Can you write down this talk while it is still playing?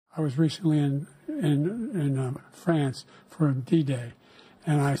I was recently in France for D-Day,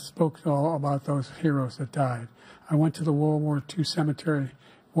 and I spoke all about those heroes that died. I went to the World War II cemetery,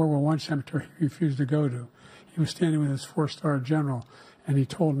 World War I cemetery he refused to go to. He was standing with his 4-star general, and he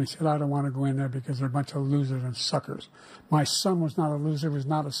told me, he said, I don't want to go in there because they're a bunch of losers and suckers. My son was not a loser, was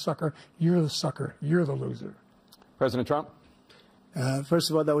not a sucker. You're the sucker. You're the loser. President Trump? First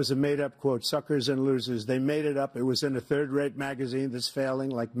of all, that was a made-up quote, suckers and losers. They made it up. It was in a third-rate magazine that's failing,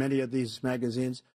 like many of these magazines.